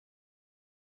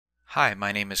Hi,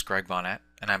 my name is Greg Bonnet,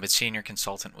 and I'm a senior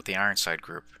consultant with the Ironside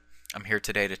Group. I'm here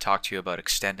today to talk to you about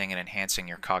extending and enhancing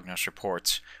your Cognos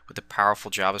reports with a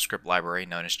powerful JavaScript library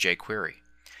known as jQuery.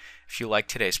 If you like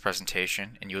today's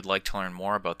presentation and you would like to learn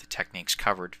more about the techniques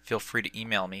covered, feel free to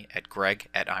email me at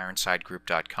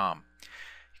greg@ironsidegroup.com.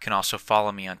 You can also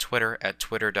follow me on Twitter at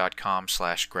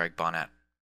twitter.com/gregbonnet.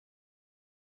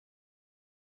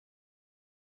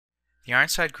 The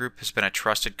Ironside Group has been a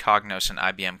trusted Cognos and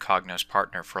IBM Cognos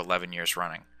partner for 11 years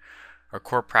running. Our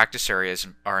core practice areas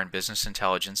are in business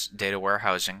intelligence, data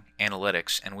warehousing,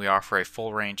 analytics, and we offer a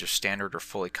full range of standard or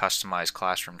fully customized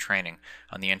classroom training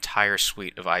on the entire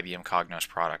suite of IBM Cognos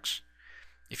products.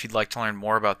 If you'd like to learn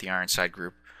more about the Ironside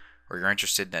Group, or you're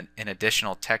interested in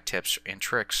additional tech tips and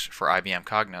tricks for IBM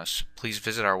Cognos, please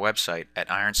visit our website at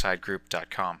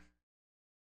ironsidegroup.com.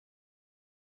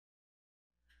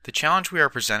 The challenge we are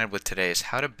presented with today is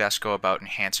how to best go about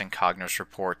enhancing Cognos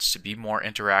reports to be more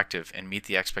interactive and meet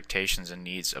the expectations and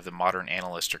needs of the modern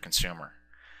analyst or consumer.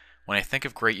 When I think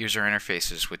of great user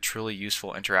interfaces with truly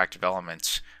useful interactive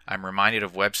elements, I'm reminded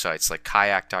of websites like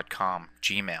kayak.com,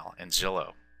 Gmail, and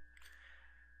Zillow.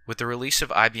 With the release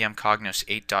of IBM Cognos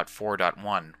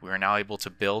 8.4.1, we are now able to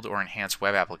build or enhance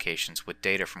web applications with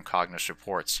data from Cognos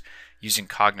reports using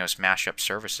Cognos mashup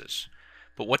services.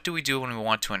 But what do we do when we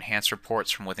want to enhance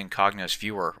reports from within Cognos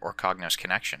Viewer or Cognos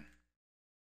Connection?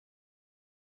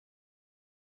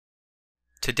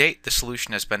 To date, the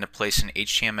solution has been to place an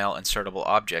HTML insertable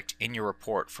object in your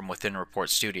report from within Report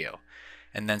Studio,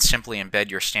 and then simply embed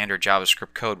your standard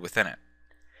JavaScript code within it.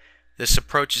 This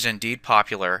approach is indeed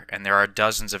popular, and there are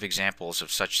dozens of examples of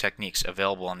such techniques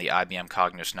available on the IBM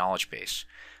Cognos knowledge base,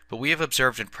 but we have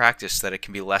observed in practice that it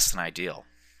can be less than ideal.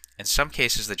 In some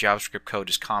cases, the JavaScript code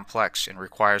is complex and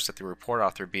requires that the report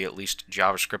author be at least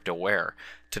JavaScript aware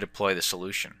to deploy the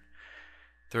solution.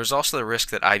 There is also the risk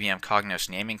that IBM Cognos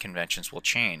naming conventions will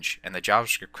change, and the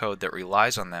JavaScript code that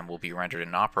relies on them will be rendered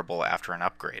inoperable after an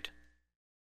upgrade.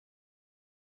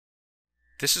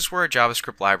 This is where a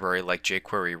JavaScript library like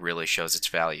jQuery really shows its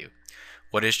value.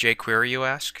 What is jQuery, you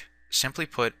ask? Simply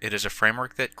put, it is a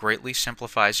framework that greatly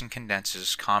simplifies and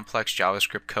condenses complex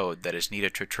JavaScript code that is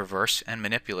needed to traverse and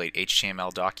manipulate HTML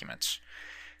documents.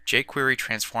 jQuery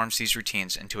transforms these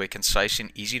routines into a concise and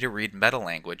easy-to-read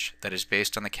meta-language that is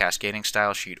based on the Cascading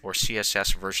Style Sheet or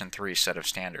CSS version 3 set of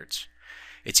standards.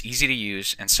 It's easy to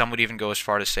use, and some would even go as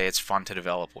far to say it's fun to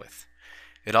develop with.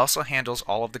 It also handles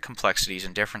all of the complexities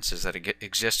and differences that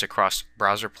exist across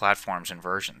browser platforms and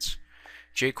versions.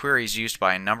 jQuery is used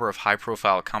by a number of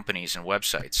high-profile companies and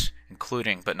websites,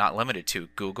 including but not limited to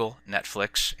Google,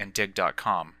 Netflix, and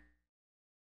Dig.com.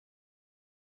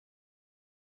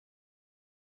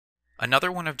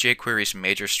 Another one of jQuery's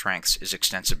major strengths is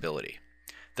extensibility.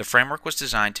 The framework was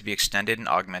designed to be extended and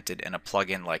augmented in a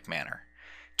plugin-like manner.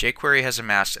 jQuery has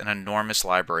amassed an enormous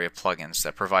library of plugins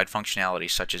that provide functionality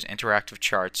such as interactive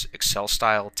charts,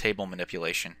 Excel-style table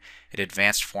manipulation, and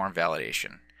advanced form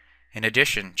validation. In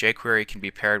addition, jQuery can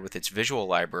be paired with its visual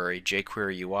library,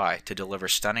 jQuery UI, to deliver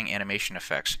stunning animation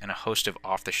effects and a host of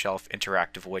off-the-shelf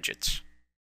interactive widgets.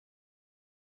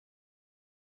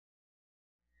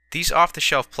 These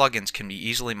off-the-shelf plugins can be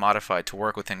easily modified to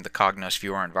work within the Cognos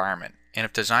Viewer environment, and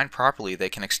if designed properly, they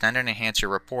can extend and enhance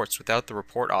your reports without the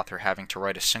report author having to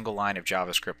write a single line of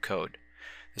JavaScript code.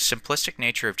 The simplistic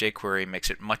nature of jQuery makes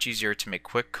it much easier to make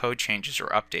quick code changes or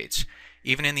updates,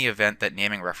 even in the event that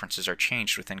naming references are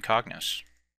changed within Cognos.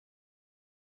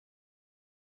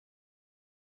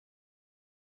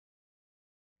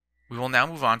 We will now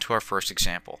move on to our first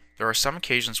example. There are some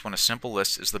occasions when a simple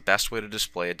list is the best way to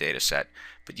display a dataset,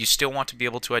 but you still want to be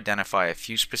able to identify a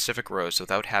few specific rows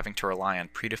without having to rely on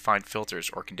predefined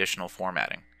filters or conditional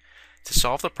formatting. To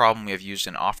solve the problem, we have used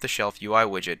an off-the-shelf UI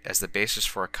widget as the basis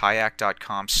for a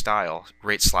kayak.com style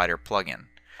rate slider plugin.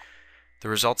 The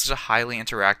result is a highly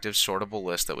interactive sortable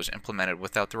list that was implemented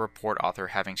without the report author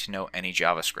having to know any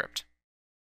JavaScript.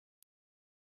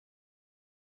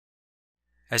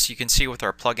 As you can see with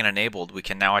our plugin enabled, we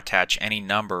can now attach any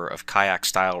number of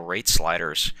kayak-style rate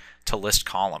sliders to list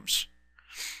columns.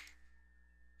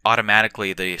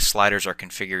 Automatically, the sliders are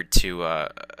configured to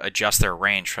adjust their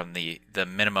range from the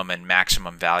minimum and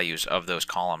maximum values of those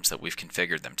columns that we've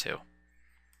configured them to.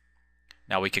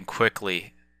 Now we can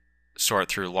quickly sort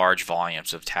through large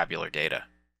volumes of tabular data.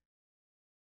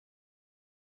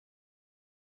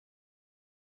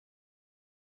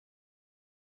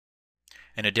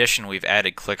 In addition, we've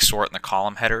added click sort in the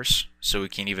column headers, so we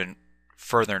can even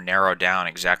further narrow down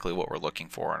exactly what we're looking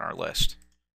for in our list.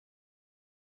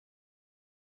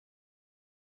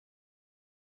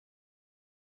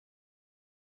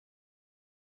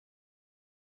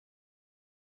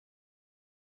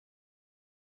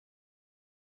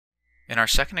 In our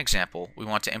second example, we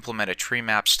want to implement a tree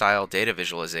map style data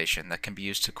visualization that can be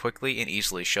used to quickly and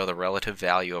easily show the relative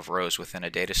value of rows within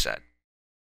a dataset.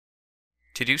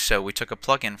 To do so, we took a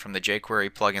plugin from the jQuery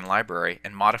plugin library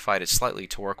and modified it slightly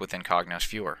to work within Cognos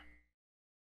Viewer.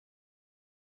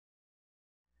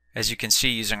 As you can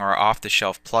see, using our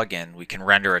off-the-shelf plugin, we can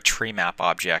render a tree map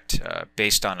object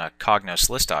based on a Cognos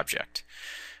list object.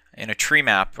 In a tree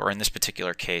map, or in this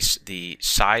particular case, the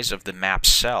size of the map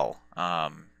cell,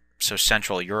 so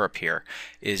Central Europe here,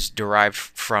 is derived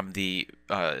from the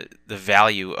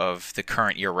value of the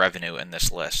current year revenue in this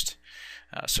list.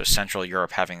 So Central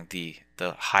Europe, having the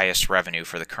highest revenue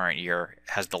for the current year,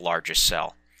 has the largest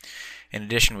cell. In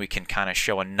addition, we can kind of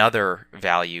show another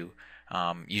value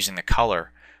using the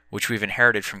color, which we've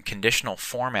inherited from conditional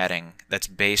formatting that's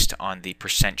based on the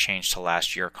percent change to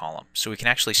last year column. So we can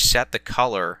actually set the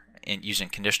color using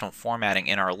conditional formatting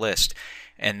in our list,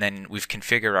 and then we've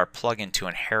configured our plugin to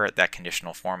inherit that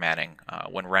conditional formatting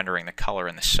when rendering the color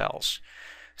in the cells.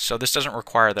 So this doesn't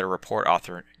require that a report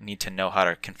author need to know how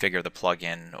to configure the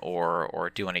plugin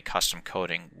or do any custom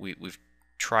coding. We've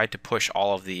tried to push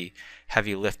all of the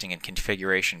heavy lifting and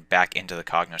configuration back into the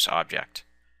Cognos object.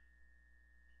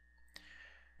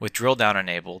 With drill down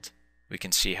enabled, we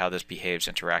can see how this behaves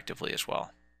interactively as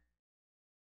well.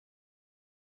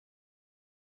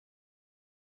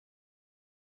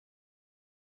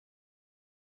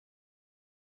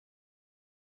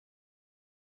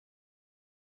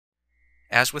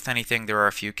 As with anything, there are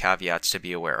a few caveats to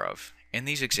be aware of. In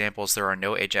these examples, there are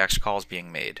no AJAX calls being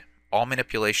made. All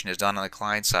manipulation is done on the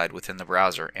client side within the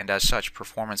browser, and as such,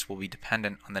 performance will be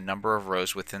dependent on the number of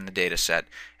rows within the dataset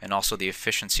and also the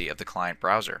efficiency of the client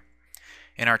browser.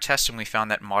 In our testing, we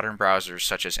found that modern browsers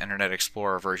such as Internet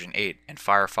Explorer version 8 and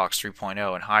Firefox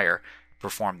 3.0 and higher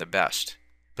perform the best.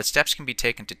 But steps can be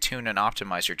taken to tune and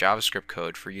optimize your JavaScript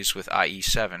code for use with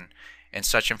IE7, and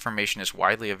such information is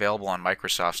widely available on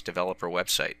Microsoft's developer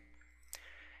website.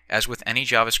 As with any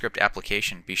JavaScript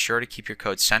application, be sure to keep your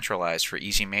code centralized for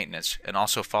easy maintenance and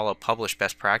also follow published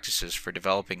best practices for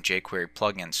developing jQuery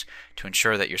plugins to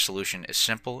ensure that your solution is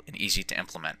simple and easy to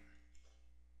implement.